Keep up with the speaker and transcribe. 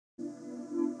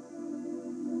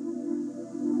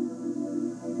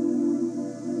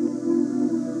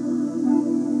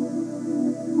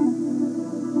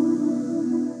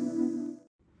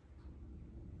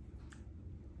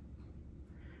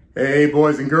Hey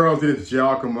boys and girls, it is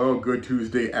Giacomo. Good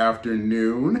Tuesday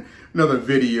afternoon. Another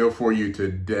video for you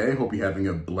today. Hope you're having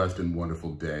a blessed and wonderful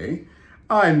day.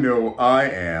 I know I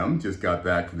am. Just got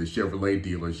back from the Chevrolet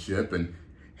dealership and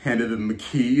handed them the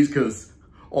keys because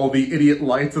all the idiot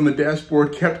lights on the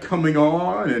dashboard kept coming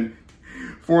on. And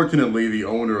fortunately, the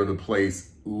owner of the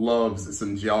place loves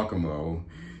some Giacomo.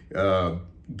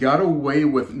 Got away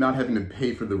with not having to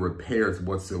pay for the repairs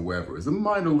whatsoever. It's a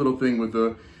minor little thing with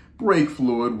the brake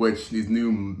fluid, which these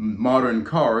new modern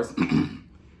cars,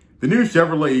 the new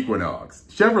Chevrolet Equinox,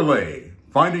 Chevrolet,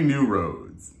 finding new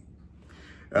roads.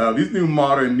 These new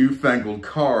modern, newfangled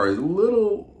cars, a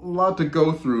lot to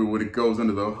go through when it goes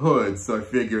under the hood. So I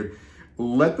figured,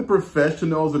 let the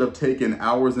professionals that have taken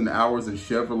hours and hours of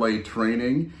Chevrolet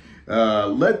training,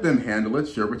 let them handle it.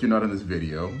 Sure, but you're not in this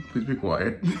video. Please be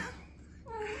quiet.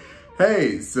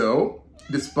 Hey, so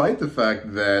despite the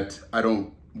fact that I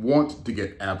don't want to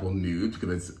get Apple news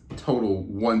because it's total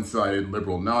one-sided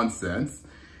liberal nonsense,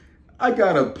 I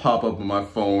got a pop-up on my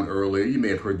phone earlier, you may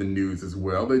have heard the news as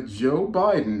well, that Joe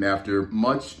Biden, after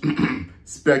much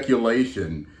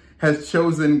speculation, has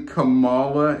chosen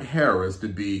Kamala Harris to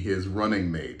be his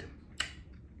running mate.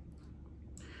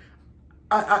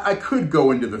 I could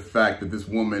go into the fact that this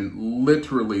woman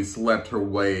literally slept her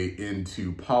way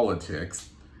into politics.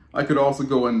 I could also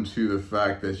go into the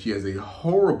fact that she has a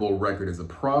horrible record as a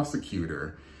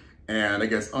prosecutor. And I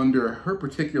guess under her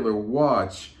particular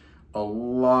watch, a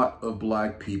lot of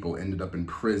black people ended up in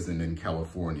prison in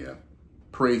California.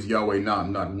 Praise Yahweh,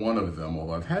 not one of them,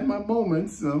 although I've had my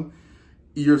moments.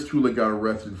 Yours truly got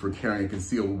arrested for carrying a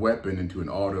concealed weapon into an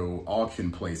auto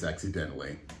auction place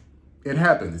accidentally. It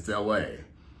happens, it's LA.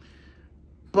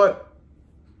 But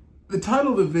the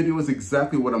title of the video is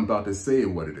exactly what I'm about to say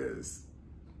what it is.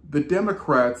 The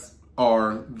Democrats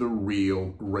are the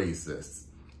real racists.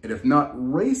 And if not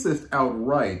racist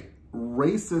outright,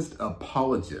 racist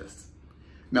apologists.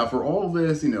 Now for all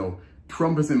this,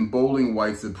 Trump is emboldening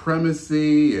white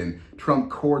supremacy and Trump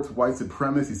courts white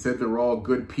supremacy, said they're all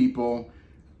good people.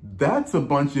 That's a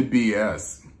bunch of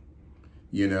BS,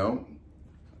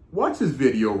 Watch this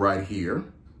video right here,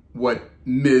 what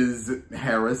Ms.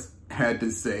 Harris had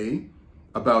to say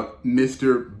about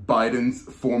Mr. Biden's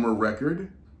former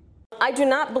record. I do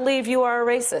not believe you are a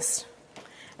racist.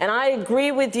 And I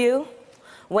agree with you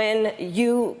when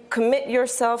you commit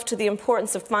yourself to the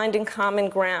importance of finding common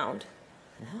ground.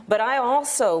 But I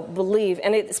also believe,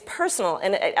 and it's personal,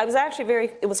 and I was actually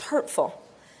it was hurtful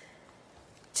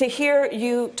to hear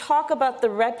you talk about the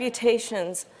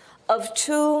reputations of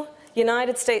two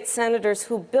United States senators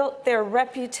who built their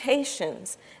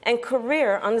reputations and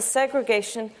career on the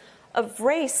segregation of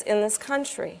race in this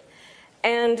country.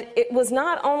 And it was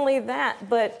not only that,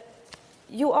 but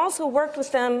you also worked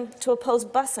with them to oppose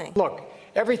busing. Look,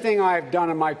 everything I've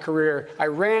done in my career, I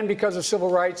ran because of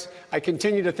civil rights. I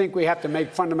continue to think we have to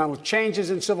make fundamental changes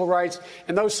in civil rights.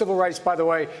 And those civil rights, by the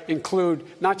way, include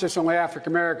not just only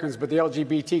African Americans, but the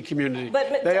LGBT community.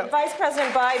 But Vice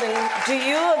President Biden, do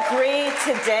you agree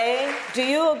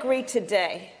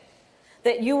today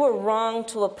that you were wrong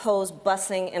to oppose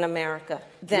busing in America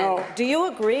then? No. Do you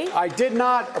agree? I did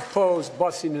not oppose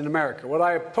busing in America. What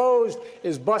I opposed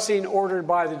is busing ordered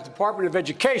by the Department of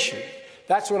Education.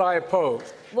 That's what I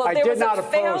opposed. Well, there was a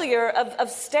failure of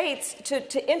states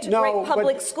to integrate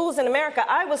public schools in America.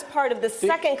 I was part of the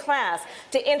second class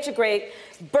to integrate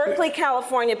Berkeley,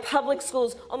 California public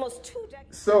schools almost 2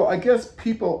 decades. So I guess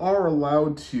people are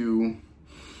allowed to,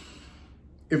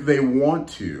 if they want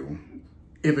to,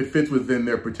 if it fits within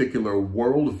their particular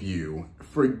worldview,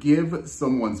 forgive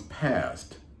someone's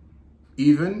past,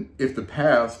 even if the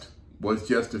past was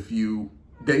just a few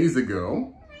days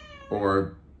ago,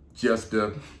 or just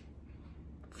a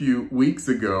few weeks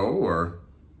ago, or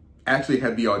actually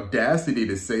had the audacity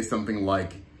to say something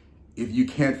like, if you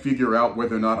can't figure out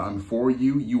whether or not I'm for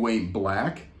you, you ain't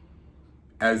black,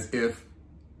 as if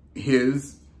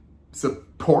his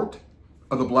support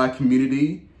of the black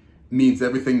community means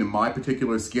everything to my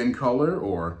particular skin color.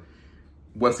 Or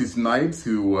Wesley Snipes,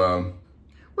 who,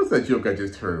 what's that joke I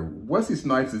just heard? Wesley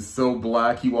Snipes is so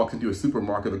black, he walks into a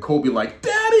supermarket, the Cole be like,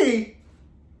 Daddy!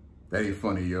 That ain't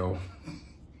funny, yo.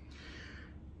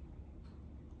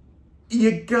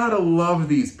 You gotta love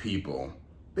these people.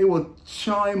 They will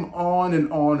chime on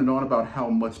and on and on about how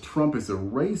much Trump is a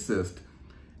racist.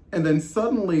 And then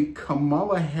suddenly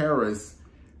Kamala Harris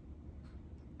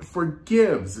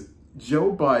forgives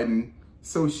Joe Biden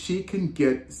so she can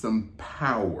get some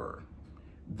power.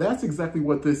 That's exactly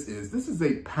what this is. This is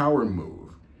a power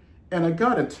move. And I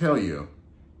gotta tell you,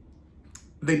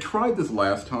 they tried this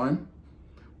last time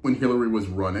when Hillary was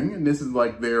running, and this is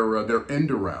like their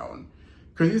end around.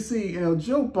 Because you see,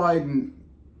 Joe Biden,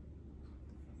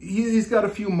 he's got a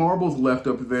few marbles left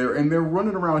up there, and they're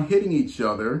running around hitting each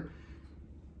other.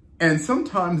 And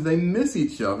sometimes they miss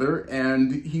each other,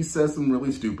 and he says some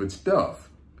really stupid stuff.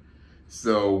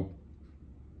 So,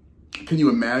 can you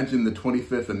imagine the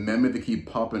 25th Amendment that keep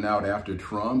popping out after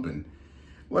Trump? And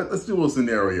let's do a little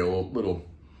scenario, a little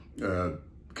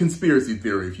conspiracy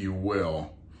theory, if you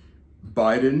will.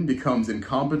 Biden becomes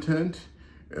incompetent.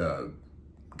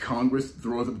 Congress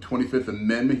throws up the 25th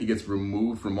Amendment. He gets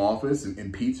removed from office and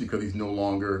impeached because he's no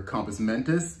longer compos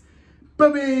mentis.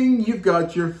 Ba-bing! You've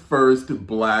got your first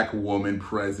black woman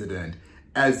president.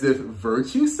 As if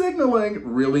virtue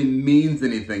signaling really means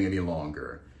anything any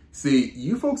longer. See,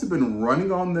 you folks have been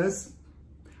running this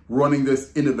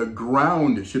into the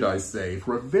ground, should I say,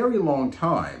 for a very long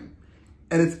time.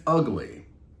 And it's ugly.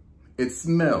 It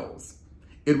smells.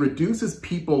 It reduces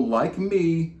people like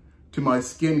me to my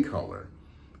skin color.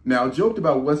 Now, I joked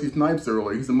about Wesley Snipes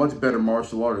earlier. He's a much better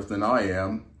martial artist than I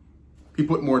am. He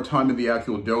put more time in the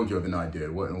actual dojo than I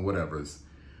did, whatever's.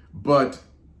 But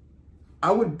I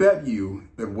would bet you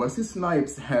that Wesley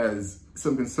Snipes has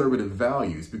some conservative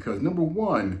values because, number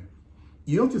one,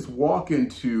 you don't just walk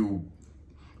into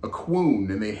a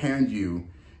Quoon and they hand you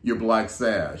your black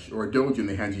sash, or a dojo and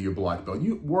they hand you your black belt.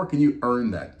 You work and you earn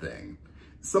that thing.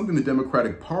 Something the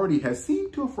Democratic Party has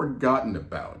seemed to have forgotten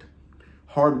about.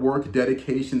 Hard work,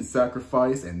 dedication,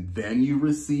 sacrifice, and then you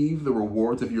receive the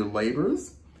rewards of your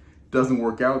labors doesn't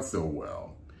work out so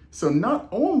well. So not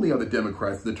only are the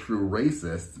Democrats the true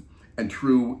racists and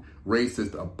true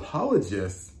racist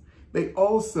apologists, they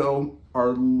also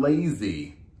are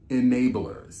lazy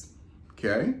enablers,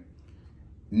 okay?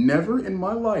 Never in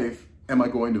my life am I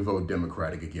going to vote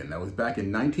Democratic again. That was back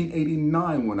in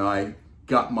 1989 when I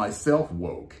got myself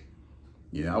woke.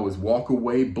 I was walk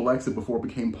away Blexit before it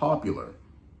became popular.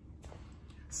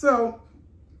 So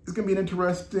it's going to be an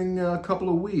interesting couple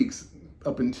of weeks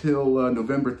up until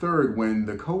November 3rd when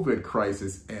the COVID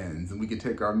crisis ends and we can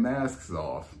take our masks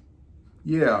off.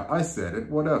 Yeah, I said it,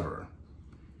 whatever.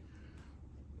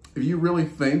 If you really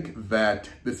think that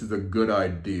this is a good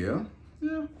idea,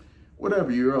 yeah, whatever,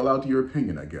 you're allowed to your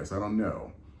opinion, I guess, I don't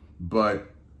know.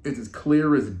 But it's as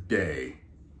clear as day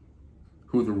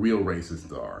who the real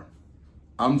racists are.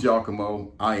 I'm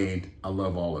Giacomo, I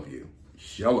love all of you.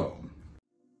 Shalom.